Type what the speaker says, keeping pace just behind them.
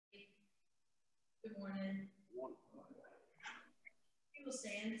Good morning. We will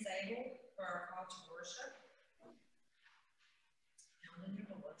stand as able for our call to worship. Found in your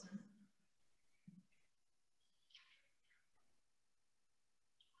bulletin.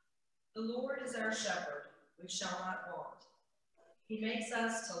 The Lord is our shepherd, we shall not want. He makes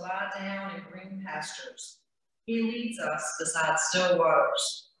us to lie down in green pastures. He leads us beside still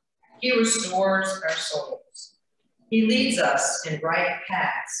waters. He restores our souls. He leads us in right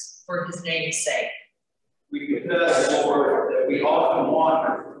paths for his name's sake. We confess, Lord, that we often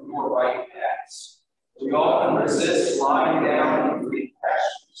wander from your right paths. We often resist lying down in green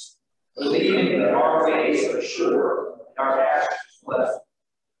pastures, believing that our ways are sure and our pastures pleasant.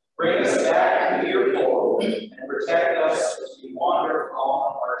 Bring us back to your fold and protect us as we wander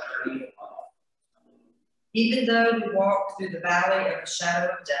on our journey of life. Even though we walk through the valley of the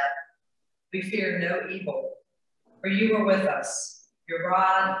shadow of death, we fear no evil, for you are with us. Your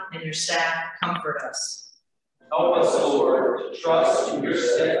rod and your staff comfort us. Help us, Lord, to trust in your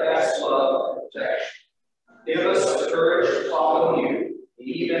steadfast love and protection. Give us the courage to follow you,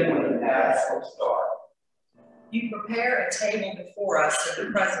 even when the path looks dark. You prepare a table before us in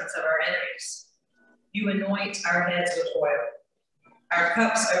the presence of our enemies. You anoint our heads with oil. Our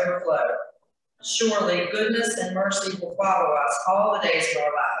cups overflow. Surely goodness and mercy will follow us all the days of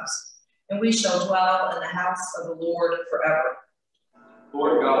our lives, and we shall dwell in the house of the Lord forever.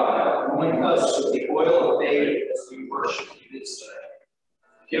 Lord God, anoint us with the oil of faith as we worship you this day.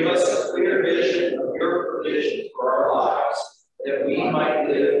 Give us a clear vision of your provision for our lives, that we might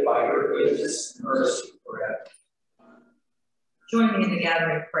live by your goodness and mercy forever. Join me in the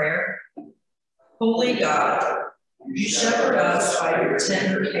gathering prayer. Holy God, you shepherd us by your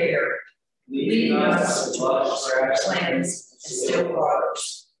tender care, leading us to lush grasslands and still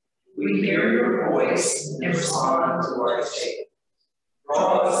waters. We hear your voice and respond to our state.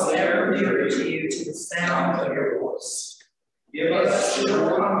 Draw us ever nearer to you to the sound of your voice. Give us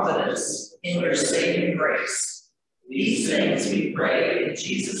sure confidence in your saving grace. These things we pray in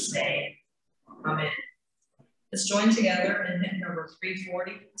Jesus' name. Amen. Let's join together in hymn number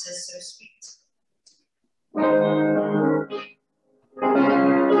 340, "'Tis So Sweet."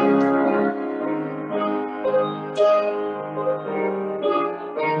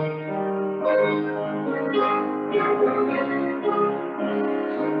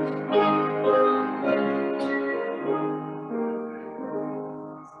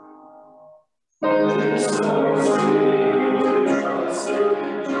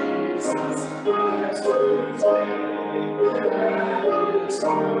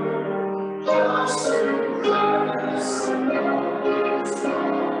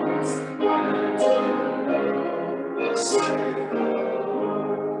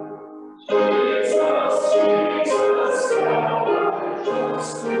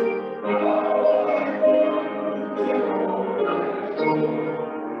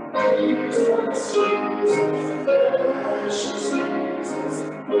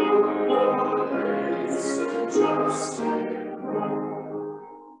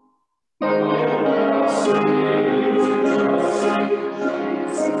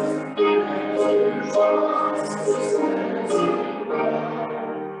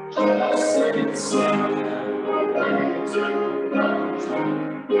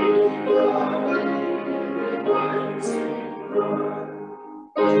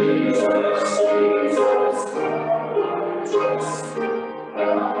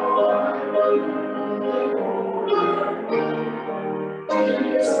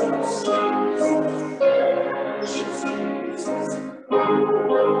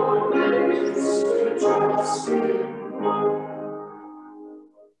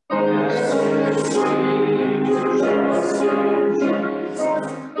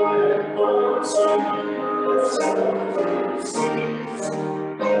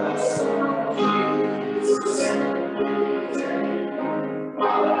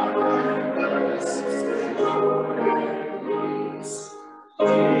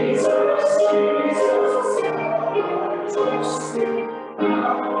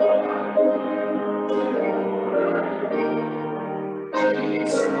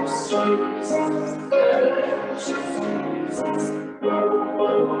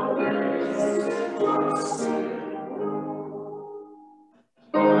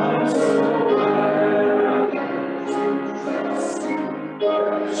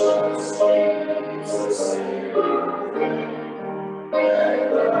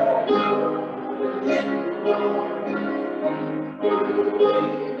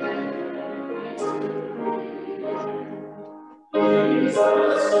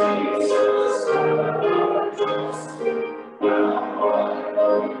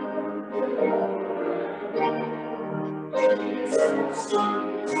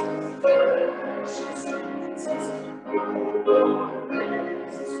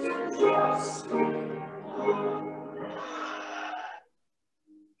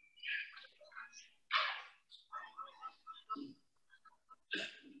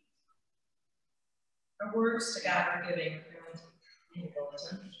 Our words to guide our giving are found in the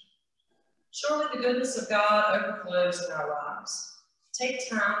bulletin. Surely the goodness of God overflows in our lives. Take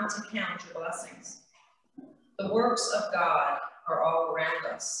time to count your blessings. The works of God are all around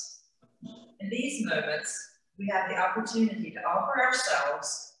us. In these moments, we have the opportunity to offer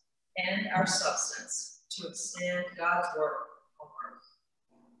ourselves and our substance to extend God's work on earth.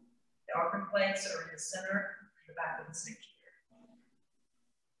 The offering plates are in the center and the back of the sanctuary.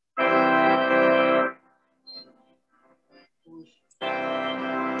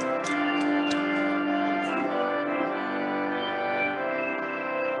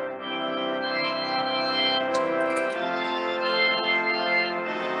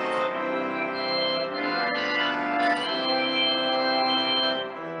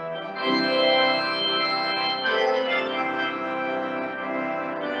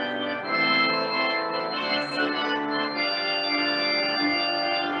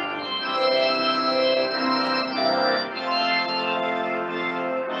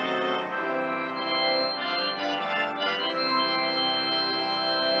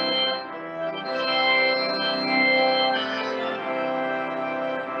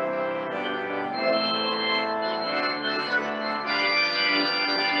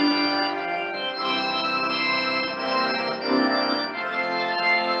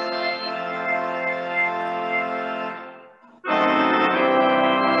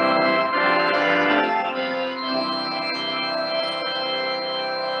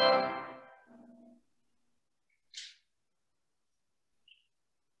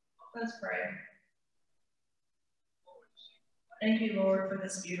 Let's pray. Thank you, Lord, for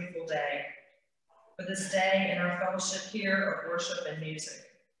this beautiful day, for this day in our fellowship here of worship and music,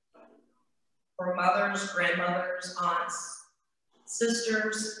 for mothers, grandmothers, aunts,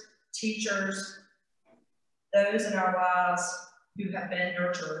 sisters, teachers, those in our lives who have been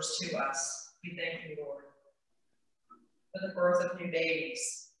nurturers to us. We thank you, Lord, for the birth of new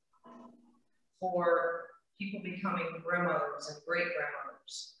babies, for people becoming grandmothers and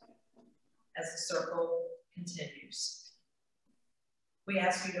great-grandmothers as the circle continues. We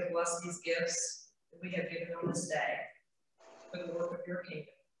ask you to bless these gifts that we have given on this day for the work of your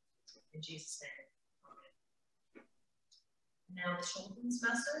kingdom. In Jesus' name, amen. Now the children's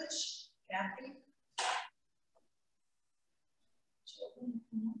message, Kathy. Children,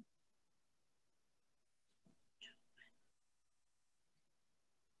 come on.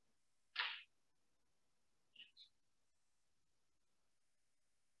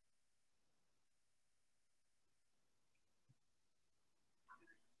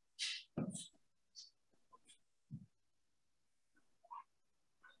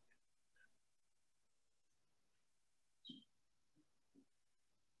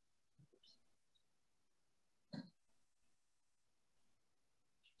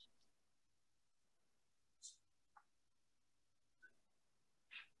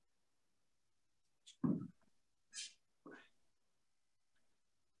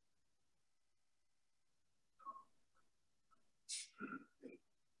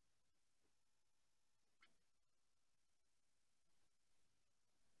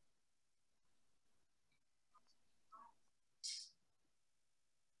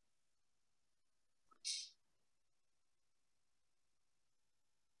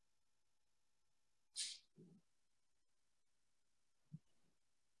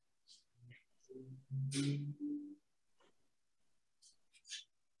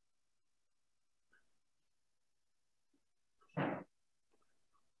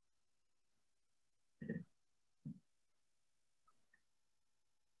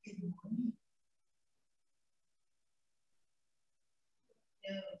 Good morning.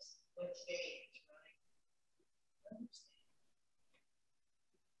 Knows what day is right.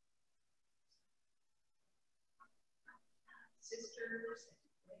 Sisters and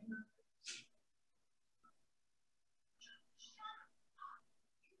grandmothers.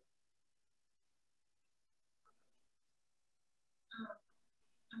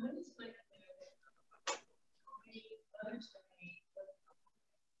 I'm going to explain how many others are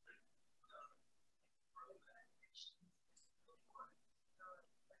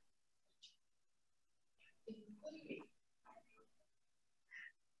including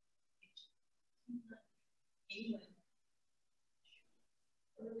England,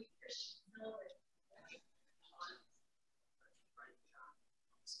 early Christian celebrated,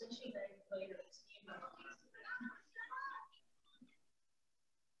 especially later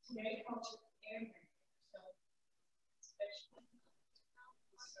today culture and so especially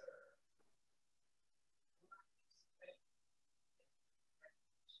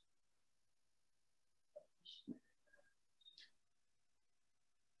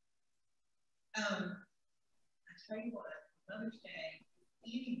tell you what, Mother's Day,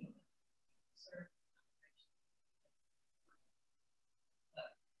 anyone serve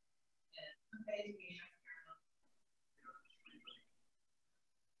and some days we have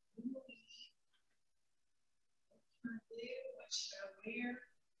what should I wear?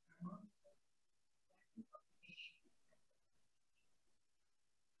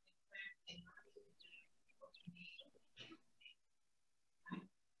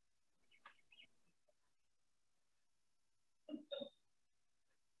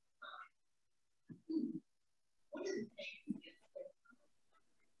 One of the things is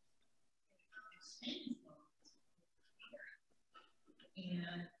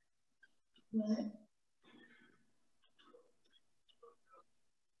and what?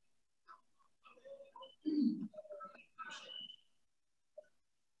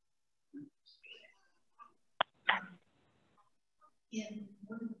 In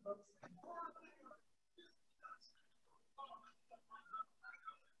one of the books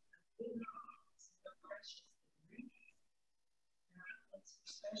what's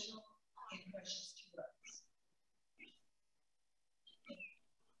special and precious to us.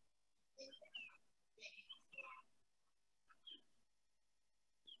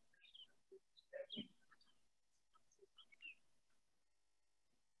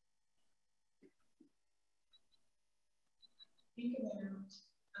 Think about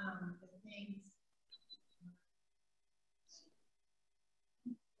the things.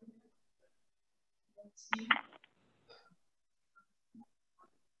 What's new?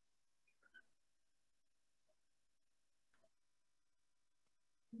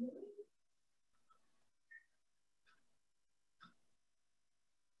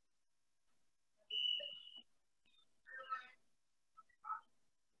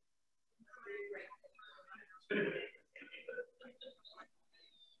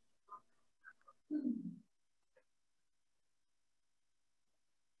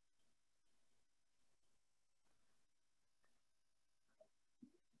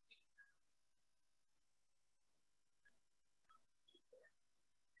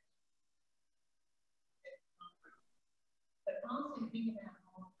 But also think about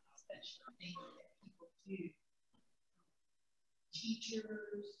all the special things that people do.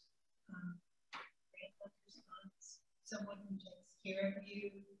 Teachers, grandmothers, aunts, someone who takes care of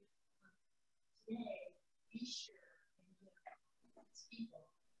you. Today, be sure and give these people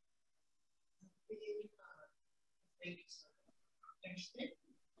a big hug. Thank you so much. Understand?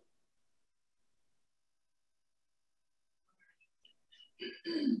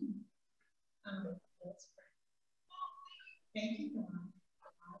 Let's pray. Thank you, God,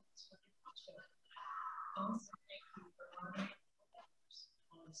 for all this wonderful children. Also, thank you for honoring others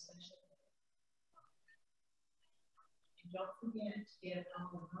on a special day. And don't forget to give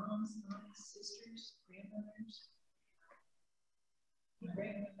all the moms, aunts, sisters, grandmothers, and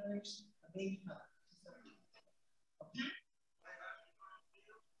grandmothers a big hug. Okay?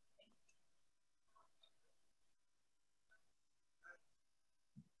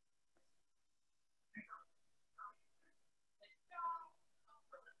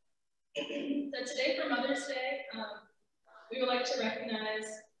 So today for Mother's Day, we would like to recognize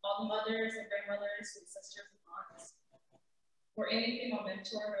all the mothers and grandmothers and sisters and aunts or any female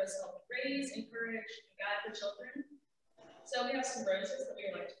mentor who has helped raise, encourage, and guide the children. So we have some roses that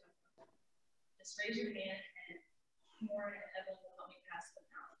we would like to talk about. Just raise your hand and Lauren and Evan will help me pass them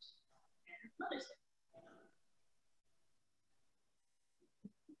out. And Mother's Day.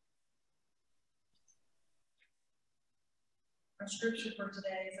 Our scripture for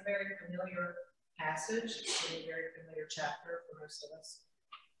today is a very familiar passage, a very familiar chapter for most of us.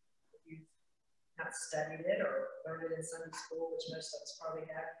 If you've not studied it or learned it in Sunday school, which most of us probably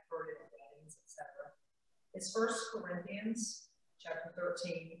have, heard it in weddings, etc. It's 1 Corinthians chapter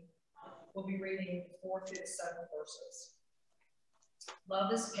 13. We'll be reading 4 through 7 verses.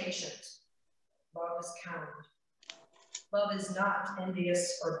 Love is patient. Love is kind. Love is not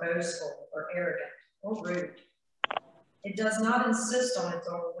envious or boastful or arrogant or rude. It does not insist on its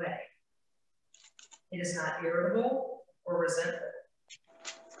own way. It is not irritable or resentful.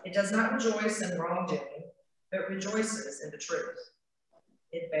 It does not rejoice in wrongdoing, but rejoices in the truth.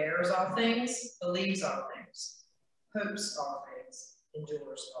 It bears all things, believes all things, hopes all things,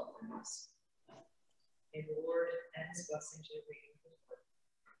 endures all things. May the Lord add his blessing to the reading of his word.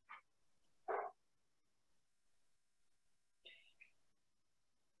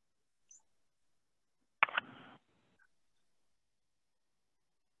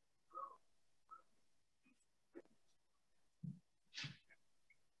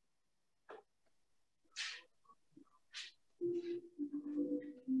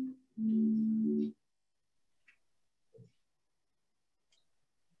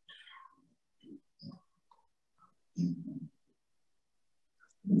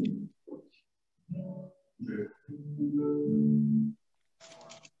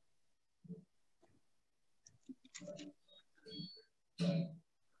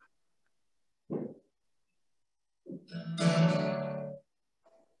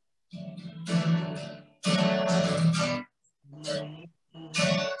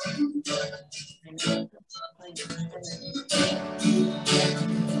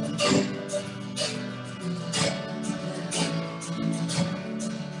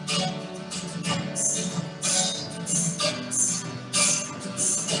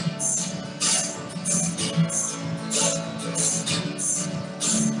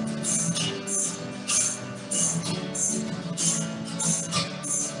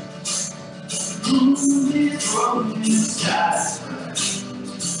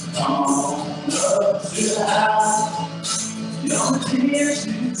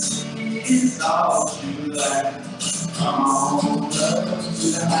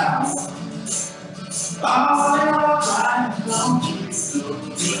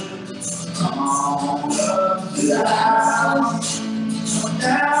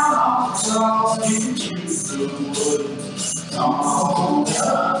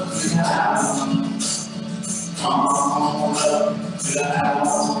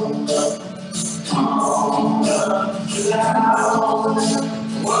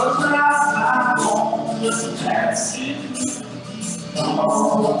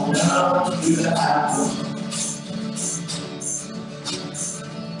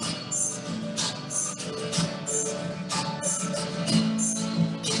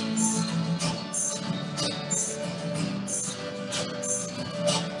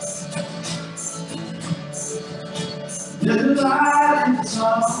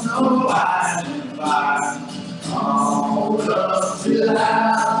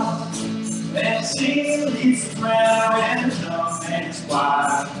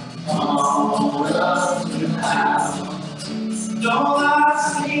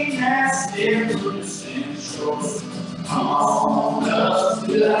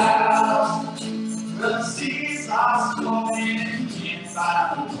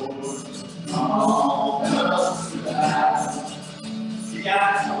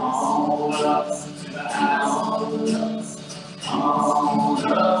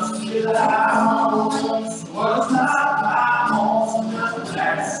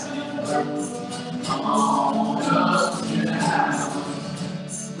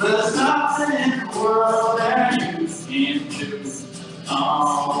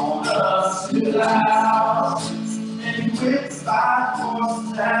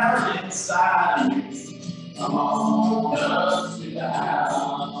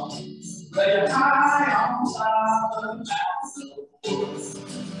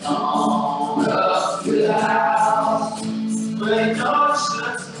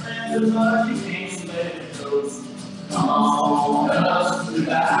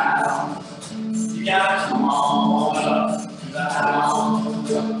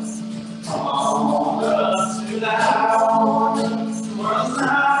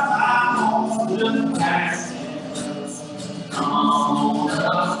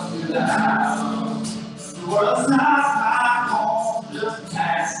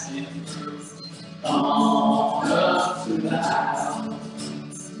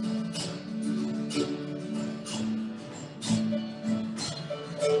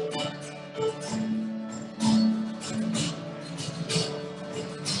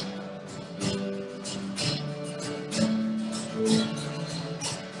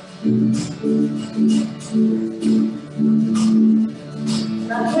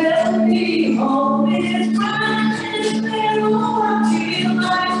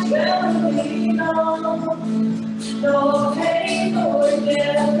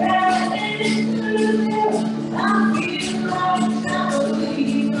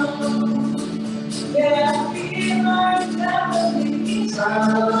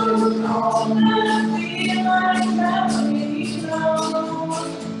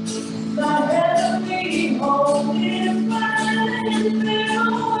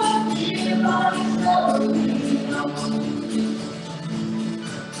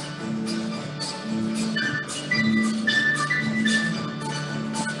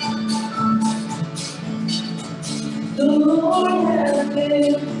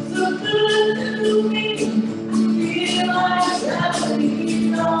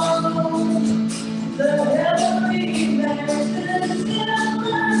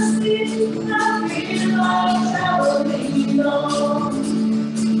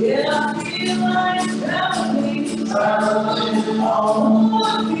 Traveling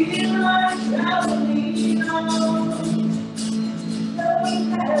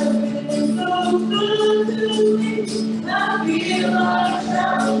good to me. I feel like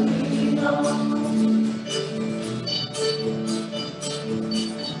shouting on.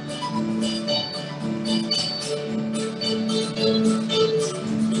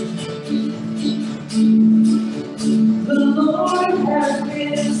 The Lord has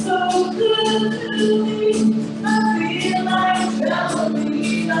been so good to me. I feel like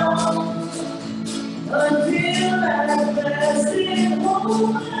shouting on. Until that blessed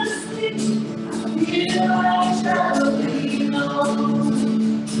home I sleep, I feel like shouting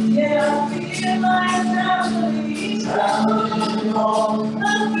on. Yeah, I feel like shouting on. I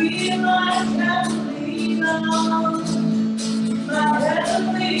feel like shouting on. My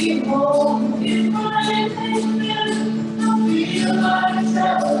heavenly home is right there. I feel like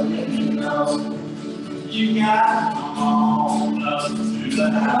shouting on. You got to come on up to the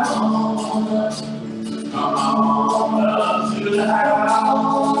house. Come on up to the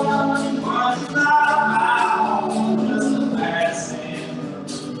house. One's not my home, just a passing.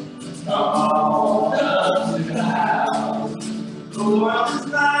 Come on up to the house. The world's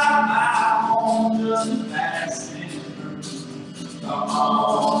not my home, just a passing. Come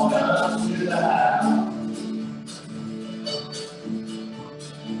on up to the house.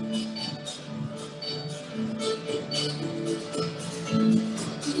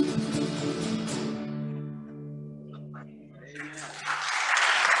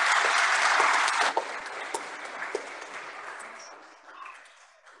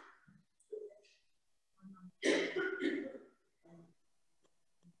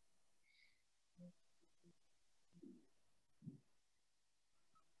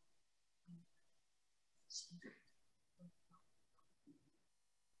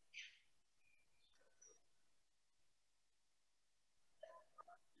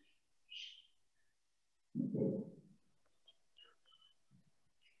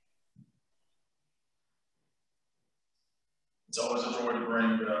 It's always a joy to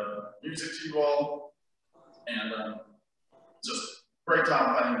bring music to you all, and just great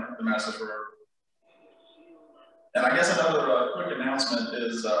time playing the Master Forever. And I guess another quick announcement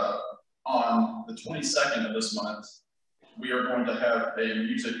is on the 22nd of this month, we are going to have a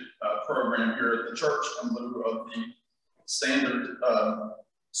music program here at the church in lieu of the standard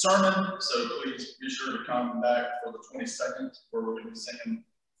sermon. So please be sure to come back for the 22nd, where we're going to be singing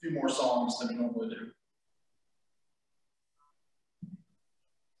a few more songs than we normally do.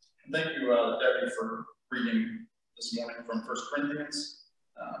 Thank you, Debbie, for reading this morning from 1 Corinthians.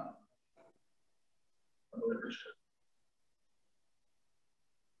 I really appreciate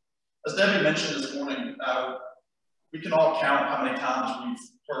it. As Debbie mentioned this morning, we can all count how many times we've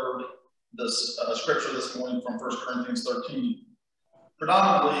heard this scripture this morning from 1 Corinthians 13.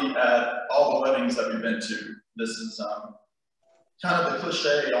 Predominantly at all the weddings that we've been to. This is kind of the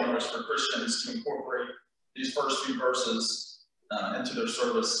cliche almost for Christians to incorporate these first few verses into their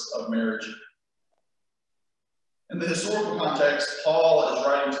service of marriage. In the historical context, Paul is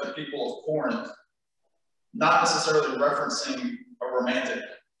writing to the people of Corinth, not necessarily referencing a romantic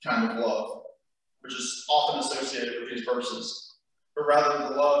kind of love, which is often associated with these verses, but rather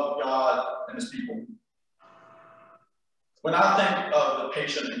the love of God and his people. When I think of the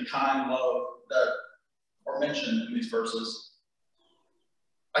patient and kind love that are mentioned in these verses,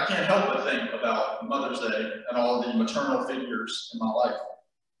 I can't help but think about Mother's Day and all the maternal figures in my life.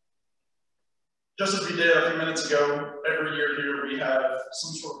 Just as we did a few minutes ago, every year here we have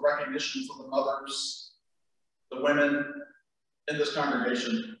some sort of recognition for the mothers, the women in this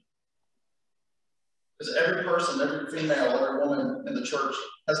congregation. Because every person, every female, every woman in the church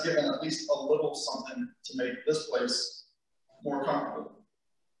has given at least a little something to make this place more comfortable,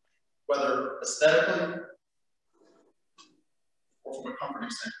 whether aesthetically or from a comforting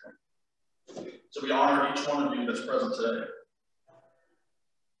standpoint. So we honor each one of you that's present today.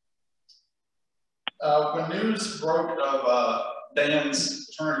 When news broke of Dan's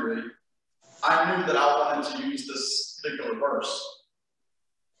paternity leave, I knew that I wanted to use this particular verse,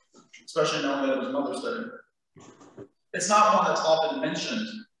 especially knowing that it was Mother's Day. It's not one that's often mentioned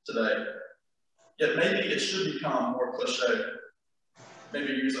today, yet maybe it should become more cliche,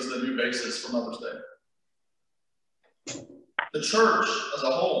 maybe used as the new basis for Mother's Day. The church as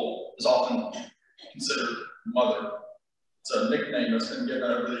a whole is often considered mother. It's a nickname that's been given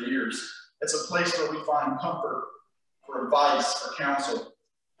over the years. It's a place where we find comfort, for advice, for counsel.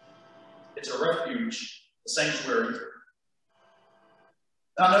 It's a refuge, a sanctuary.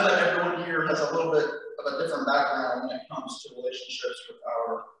 And I know that everyone here has a little bit of a different background when it comes to relationships with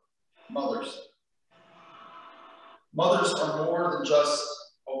our mothers. Mothers are more than just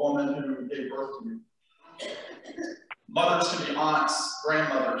a woman who gave birth to you. Mothers can be aunts,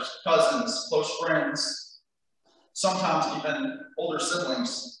 grandmothers, cousins, close friends. Sometimes even older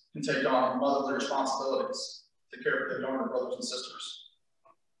siblings can take on motherly responsibilities to care for their younger brothers and sisters.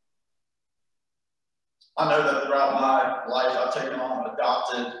 I know that throughout my life, I've taken on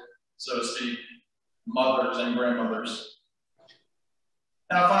adopted, so to speak, mothers and grandmothers.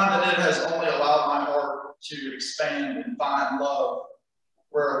 And I find that it has only allowed my heart to expand and find love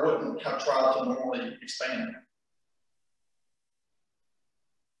where I wouldn't have tried to normally expand.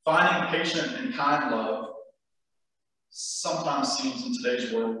 Finding patient and kind love sometimes seems in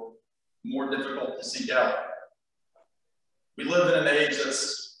today's world more difficult to seek out. We live in an age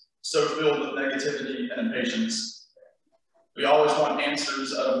that's so filled with negativity and impatience. We always want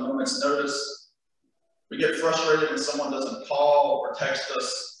answers at a moment's notice. We get frustrated when someone doesn't call or text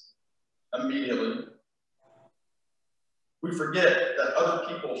us immediately. We forget that other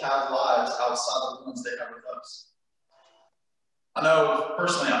people have lives outside of the ones they have with us. I know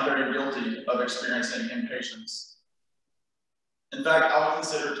personally I'm very guilty of experiencing impatience. In fact, I would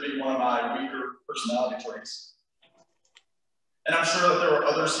consider it to be one of my weaker personality traits. And I'm sure that there are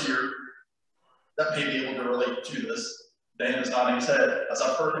others here that may be able to relate to this. Dan is nodding his head, as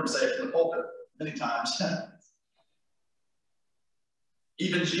I've heard him say it from the pulpit many times.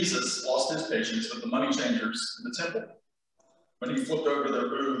 Even Jesus lost his patience with the money changers in the temple when he flipped over their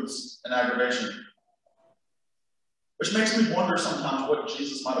booths in aggravation. Which makes me wonder sometimes what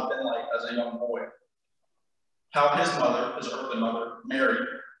Jesus might have been like as a young boy. How his mother, his earthly mother, Mary,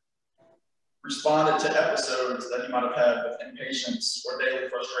 responded to episodes that he might have had with impatience or daily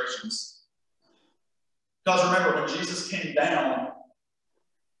frustrations. Because remember, when Jesus came down,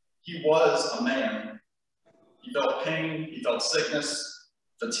 he was a man. He felt pain, he felt sickness,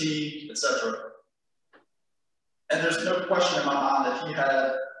 fatigue, etc. And there's no question in my mind that he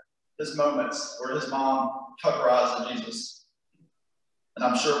had his moments where his mom cut her eyes at Jesus. And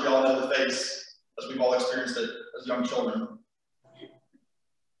I'm sure we all know the face, as we've all experienced it as young children.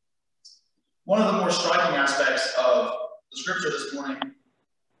 One of the more striking aspects of the scripture this morning,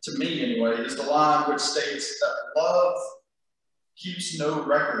 to me anyway, is the line which states that love keeps no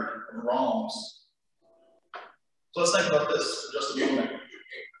record of wrongs. So let's think about this for just a moment,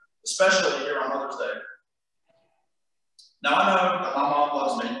 especially here on Mother's Day. Now I know that my mom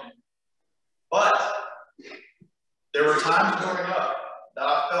loves me, but there were times growing up that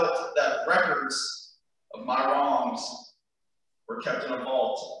I felt that records of my wrongs were kept in a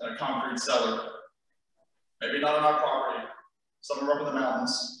vault in a concrete cellar. Maybe not on our property, somewhere up in the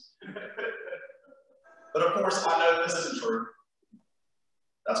mountains. But of course, I know this isn't true.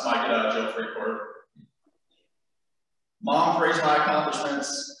 That's my get out of jail free card. Mom praised my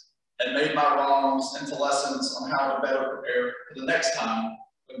accomplishments and made my wrongs into lessons on how to better prepare for the next time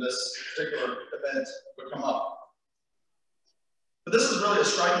when this particular event would come up. But this is really a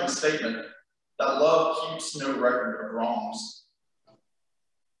striking statement that love keeps no record of wrongs.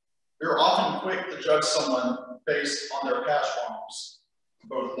 We are often quick to judge someone based on their past wrongs,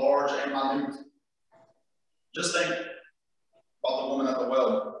 both large and minute. Just think about the woman at the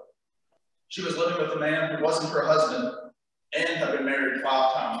well. She was living with a man who wasn't her husband and had been married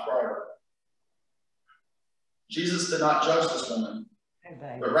 5 times prior. Jesus did not judge this woman,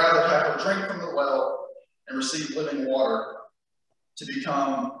 but rather have her drink from the well and receive living water to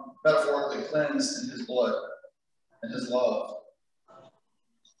become metaphorically cleansed in his blood and his love.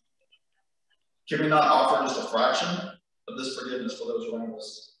 Can we not offer just a fraction of this forgiveness for those around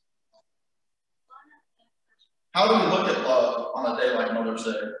us? How do we look at love on a day like Mother's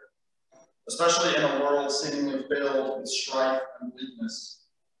Day, especially in a world seemingly filled with strife and weakness?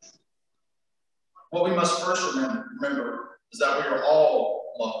 What we must first remember is that we are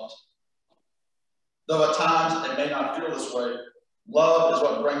all loved. Though at times it may not feel this way, love is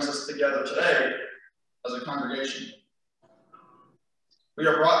what brings us together today as a congregation. We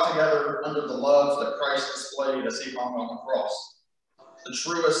are brought together under the love that Christ displayed as he hung on the cross, the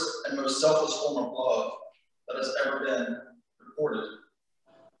truest and most selfless form of love that has ever been recorded.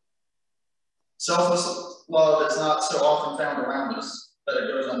 Selfless love is not so often found around us that it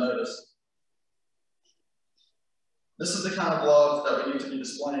goes unnoticed. This is the kind of love that we need to be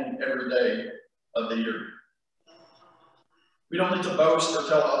displaying every day of the year. We don't need to boast or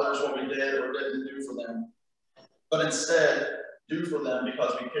tell others what we did or didn't do for them, but instead do for them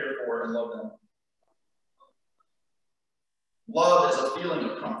because we care for and love them. Love is a feeling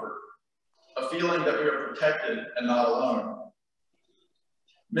of comfort, a feeling that we are protected and not alone.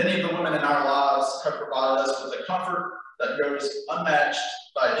 Many of the women in our lives have provided us with a comfort that goes unmatched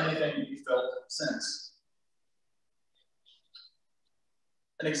by anything we felt since.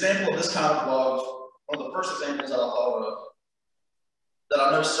 An example of this kind of love one of the first examples that I thought of, that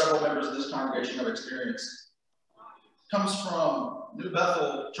I know several members of this congregation have experienced, comes from New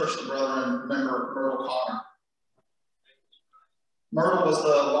Bethel Church of the Brethren member Myrtle Connor. Myrtle was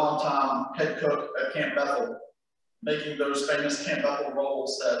the longtime head cook at Camp Bethel, making those famous Camp Bethel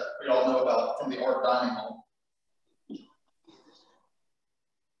rolls that we all know about from the Art Dining Hall.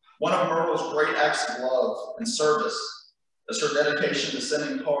 One of Myrtle's great acts of love and service is her dedication to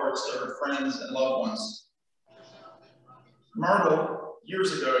sending cards to her friends and loved ones. Myrtle,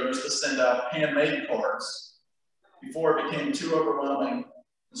 years ago, used to send out handmade cards before it became too overwhelming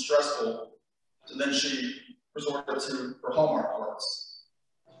and stressful, so then she resorted to her Hallmark cards.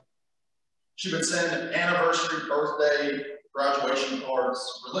 She would send anniversary, birthday, graduation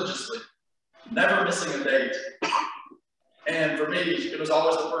cards religiously, never missing a date. And for me, it was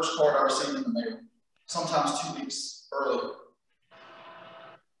always the first card I received in the mail, sometimes 2 weeks early.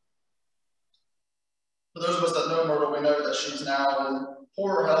 For those of us that know Myrtle, we know that she's now in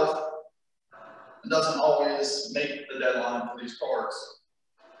poorer health and doesn't always make the deadline for these cards.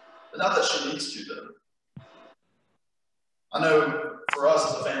 But not that she needs to, though. I know for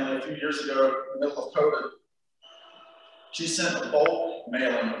us as a family, a few years ago, in the middle of COVID, she sent a bulk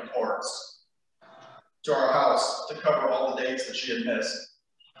mailing of cards to our house to cover all the dates that she had missed.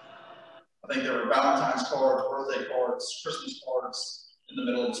 I think there were Valentine's cards, birthday cards, Christmas cards in the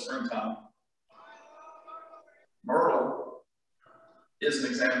middle of the springtime. Myrtle is an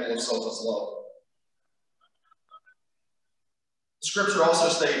example of selfless love. The scripture also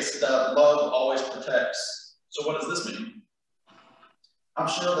states that love always protects. So what does this mean? I'm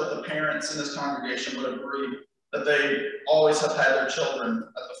sure that the parents in this congregation would agree that they always have had their children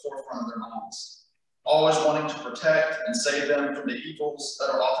at the forefront of their minds, always wanting to protect and save them from the evils that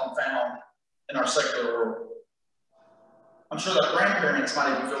are often found in our secular world. I'm sure that grandparents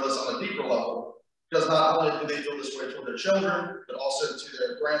might even feel this on a deeper level, because not only do they feel this way toward their children, but also to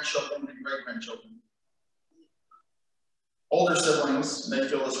their grandchildren and great-grandchildren. Older siblings may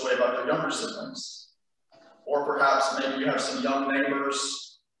feel this way about their younger siblings. Or perhaps maybe you have some young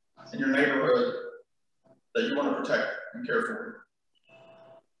neighbors in your neighborhood that you want to protect and care for.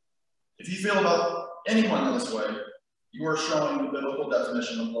 If you feel about anyone in this way, you are showing the biblical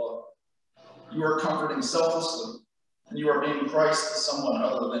definition of love. You are comforting selflessly, and you are being Christ to someone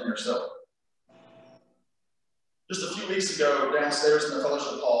other than yourself. Just a few weeks ago, downstairs in the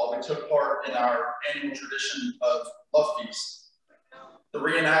fellowship hall, we took part in our annual tradition of Love Feast, the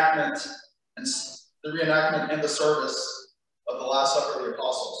reenactment and the service of the Last Supper of the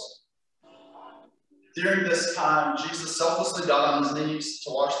Apostles. During this time, Jesus selflessly got on his knees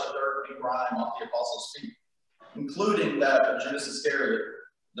to wash the dirt and grime off the apostles' feet, including that of Judas Iscariot,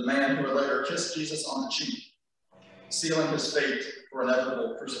 the man who would later kiss Jesus on the cheek, sealing his fate for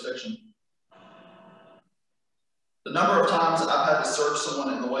inevitable crucifixion. The number of times that I've had to serve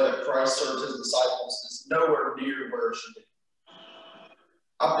someone in the way that Christ served his disciples is nowhere near where it should be.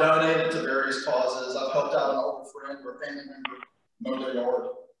 I've donated to various causes. I've helped out an older friend or a family member mow their yard.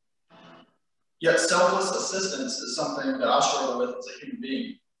 Yet selfless assistance is something that I struggle with as a human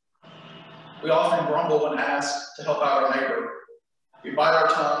being. We often grumble when asked to help out our neighbor. We bite our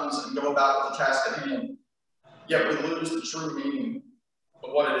tongues and go about with the task at hand, yet we lose the true meaning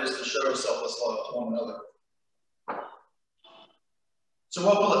of what it is to show selfless love to one another. So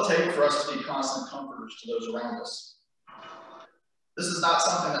what will it take for us to be constant comforters to those around us? This is not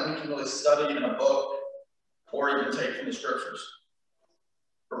something that we can really study in a book or even take from the scriptures,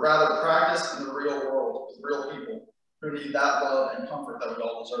 but rather practice in the real world with real people who need that love and comfort that we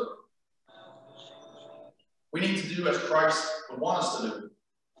all deserve. We need to do as Christ would want us to do.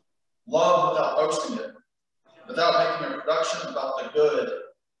 Love without boasting it, without making a production about the good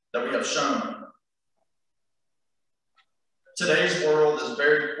that we have shown. Today's world is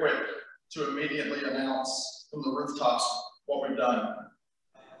very quick to immediately announce from the rooftops what we've done.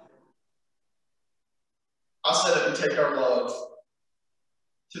 I said that we take our love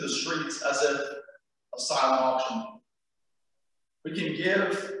to the streets as if a silent auction. We can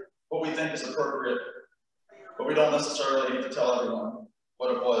give what we think is appropriate, but we don't necessarily need to tell everyone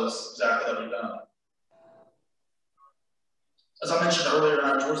what it was exactly that we've done. As I mentioned earlier in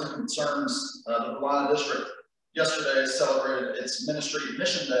our Joys and Concerns, the Carolina District yesterday celebrated its Ministry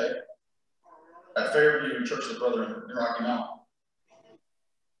Mission Day at Fairview Church of the Brethren in Rocky Mount.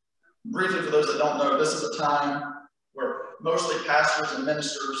 Briefly, for those that don't know, this is a time where mostly pastors and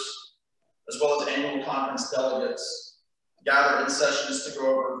ministers, as well as annual conference delegates, gather in sessions to go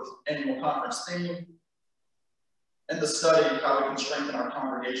over the annual conference theme and to study how we can strengthen our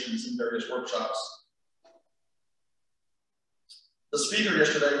congregations in various workshops. The speaker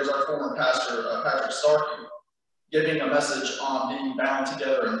yesterday was our former pastor, Patrick Starkey, giving a message on being bound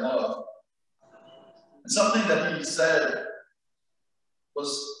together in love. And something that he said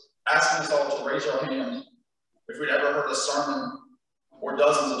was asking us all to raise our hand if we'd ever heard a sermon or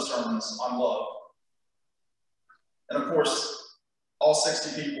dozens of sermons on love. And of course, all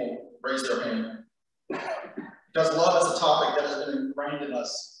 60 people raised their hand. Because love is a topic that has been ingrained in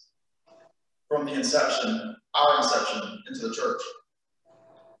us from the inception, our inception into the church.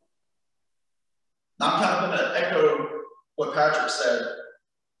 Now I'm kind of going to echo what Patrick said,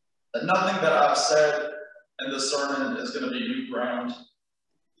 that nothing that I've said in this sermon is going to be new ground.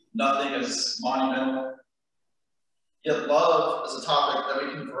 Nothing is monumental. Yet love is a topic that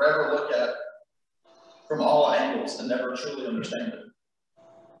we can forever look at from all angles and never truly understand it.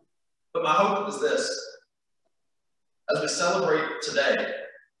 But my hope is this: as we celebrate today,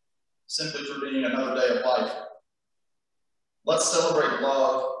 simply for being another day of life, let's celebrate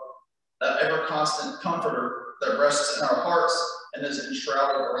love, that ever constant comforter that rests in our hearts and is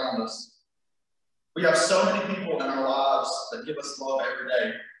enshrouded around us. We have so many people in our lives that give us love every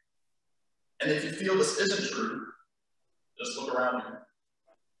day. And if you feel this isn't true, just look around you.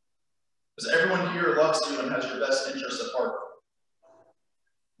 Because everyone here loves you and has your best interests at heart.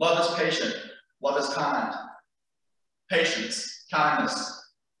 Love is patient. Love is kind. Patience,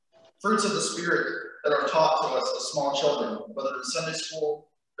 kindness, fruits of the Spirit that are taught to us as small children, whether in Sunday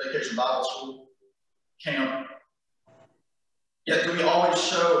school, Vacation Bible School, camp. Yet do we always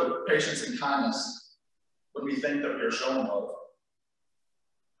show patience and kindness when we think that we are showing love?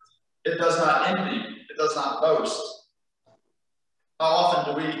 It does not envy. It does not boast. How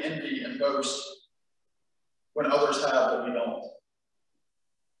often do we envy and boast when others have what we don't?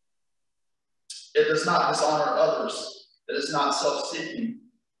 It does not dishonor others. It is not self-seeking.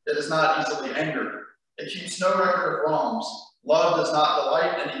 It is not easily angered. It keeps no record of wrongs. Love does not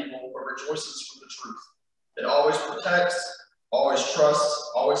delight in evil, but rejoices for the truth. It always protects, always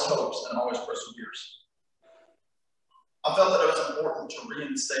trusts, always hopes, and always perseveres. I felt that it was important to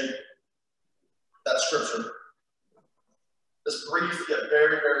reinstate that scripture, this brief yet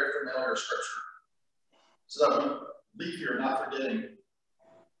very, very familiar scripture, so that we leave here not forgetting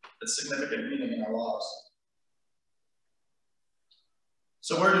its significant meaning in our lives.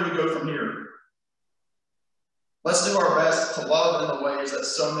 So where do we go from here? Let's do our best to love in the ways that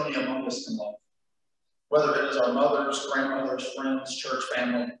so many among us can love, whether it is our mothers, grandmothers, friends, church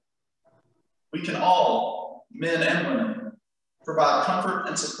family. We can all, men and women, provide comfort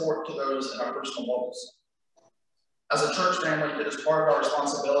and support to those in our personal bubbles. As a church family, it is part of our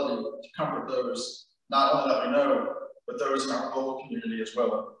responsibility to comfort those, not only that we know, but those in our global community as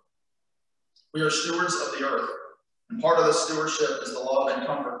well. We are stewards of the earth, and part of this stewardship is the love and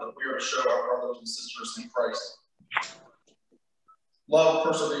comfort that we are to show our brothers and sisters in Christ. Love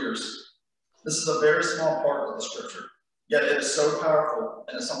perseveres. This is a very small part of the scripture, yet it is so powerful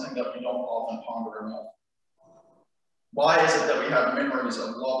and is something that we don't often ponder enough. Why is it that we have memories of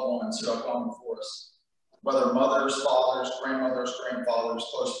loved ones who have gone before us? Whether mothers, fathers, grandmothers, grandfathers,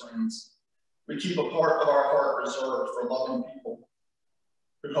 close friends, we keep a part of our heart reserved for loving people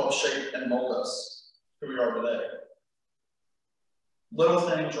who help shape and mold us who we are today. Little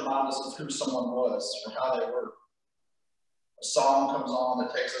things remind us of who someone was or how they were. A song comes on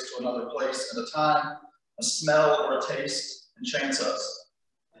that takes us to another place at a time, a smell or a taste enchants us.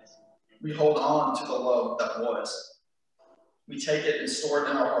 We hold on to the love that was. We take it and store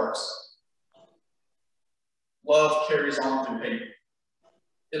it in our hearts. Love carries on through hate.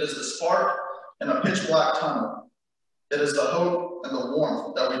 It is the spark in a pitch black tunnel. It is the hope and the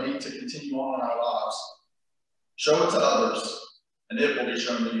warmth that we need to continue on in our lives. Show it to others, and it will be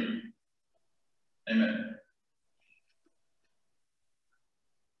shown to you. Amen.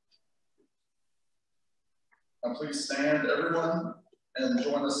 Now please stand, everyone, and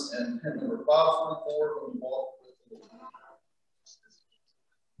join us in hymn number 544 when we walk with the Lord.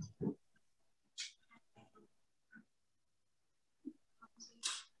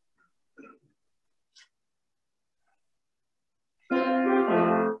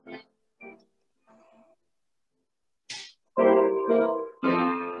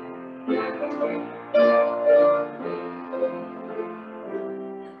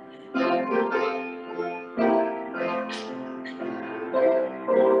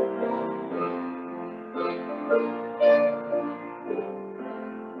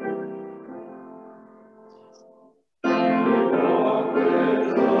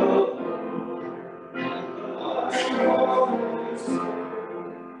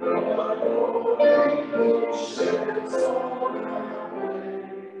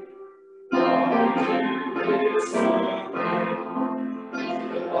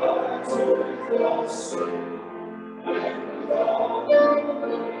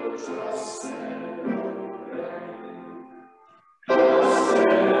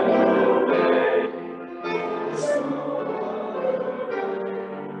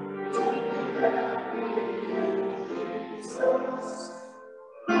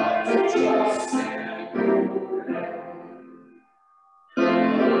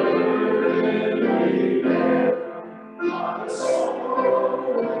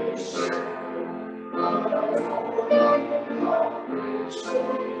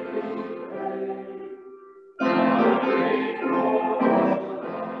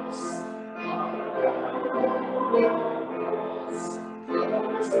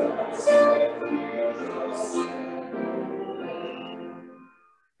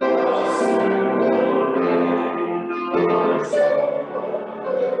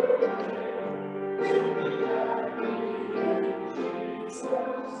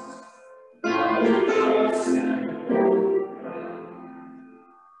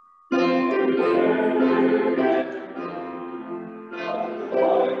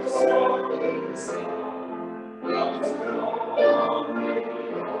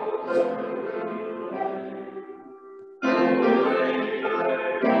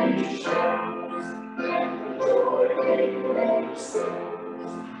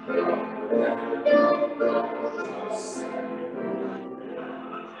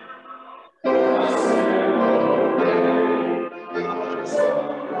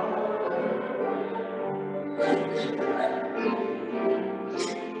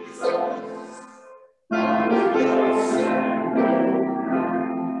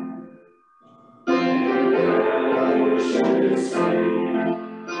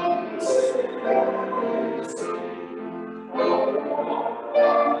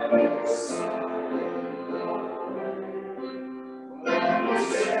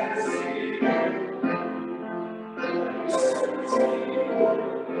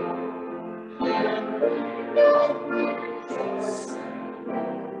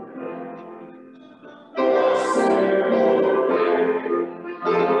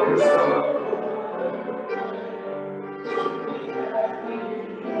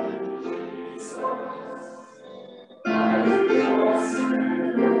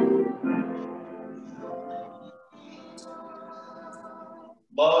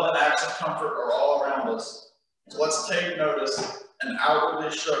 Love and acts of comfort are all around us. So let's take notice and outwardly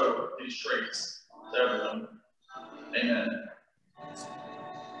show these traits to everyone. Amen.